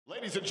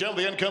Ladies and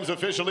gentlemen, the end comes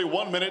officially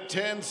 1 minute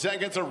 10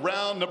 seconds of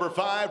round number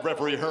 5.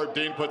 Referee Herb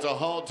Dean puts a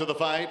halt to the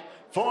fight.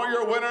 For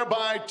your winner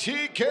by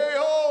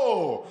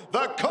TKO,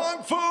 the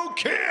Kung Fu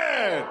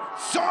Kid,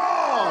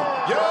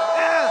 Sonг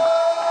Ядонг!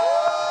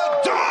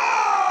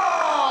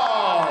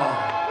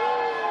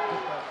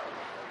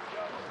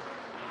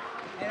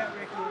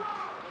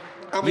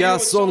 Я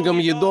с Сонгом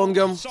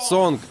Ядонгом.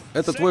 Сонг,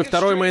 это твой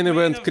второй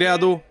мейн-ивент к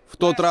ряду. В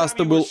тот раз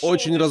ты был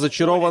очень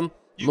разочарован,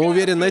 но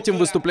уверен, этим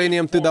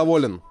выступлением ты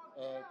доволен.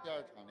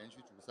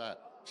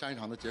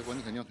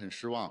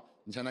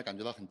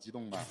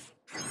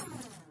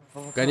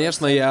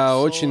 Конечно, я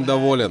очень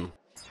доволен.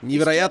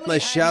 Невероятно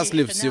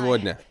счастлив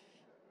сегодня.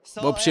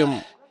 В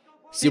общем,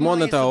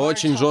 Симон — это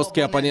очень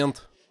жесткий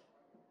оппонент.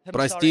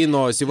 Прости,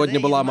 но сегодня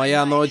была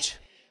моя ночь.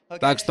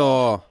 Так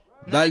что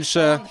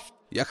дальше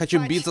я хочу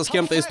биться с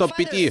кем-то из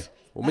топ-5.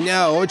 У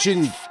меня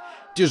очень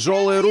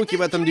тяжелые руки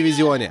в этом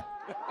дивизионе.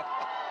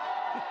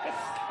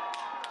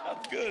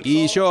 И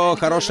еще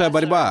хорошая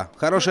борьба,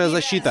 хорошая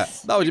защита.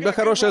 Да, у тебя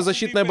хорошая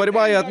защитная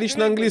борьба и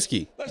отличный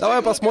английский.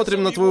 Давай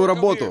посмотрим на твою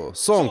работу.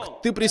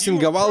 Сонг, ты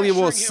прессинговал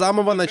его с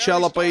самого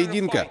начала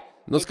поединка.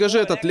 Но скажи,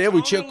 этот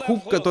левый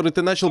чек-хук, который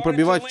ты начал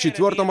пробивать в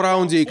 4-м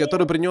раунде и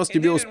который принес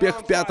тебе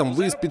успех в 5-м,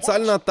 вы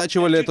специально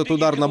оттачивали этот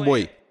удар на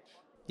бой?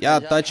 Я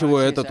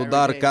оттачиваю этот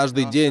удар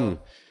каждый день.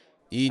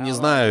 И не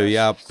знаю,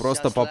 я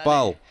просто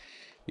попал.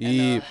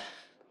 И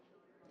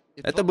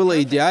это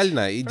было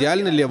идеально,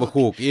 идеальный левый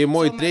хук. И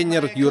мой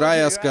тренер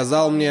Юрая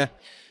сказал мне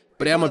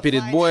прямо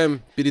перед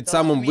боем, перед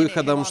самым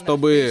выходом,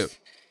 чтобы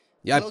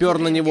я пер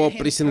на него,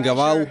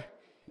 прессинговал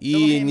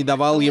и не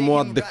давал ему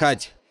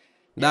отдыхать.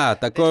 Да,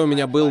 такой у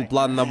меня был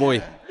план на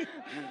бой.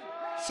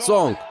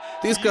 Сонг,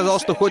 ты сказал,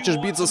 что хочешь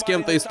биться с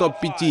кем-то из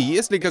топ-5.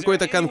 Есть ли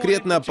какой-то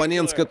конкретный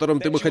оппонент, с которым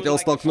ты бы хотел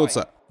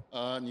столкнуться?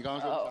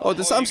 О,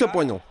 ты сам все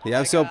понял?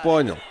 Я все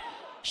понял.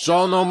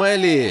 Шон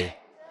О'Мэлли.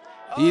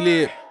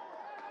 Или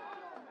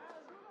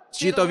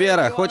Чито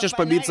Вера. Хочешь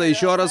побиться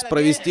еще раз,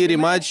 провести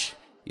рематч?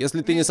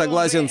 Если ты не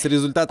согласен с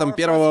результатом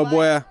первого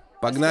боя,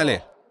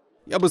 погнали.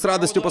 Я бы с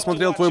радостью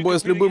посмотрел твой бой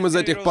с любым из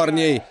этих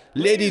парней.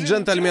 Леди и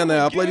джентльмены,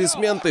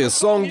 аплодисменты,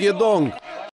 Сонг Ядонг.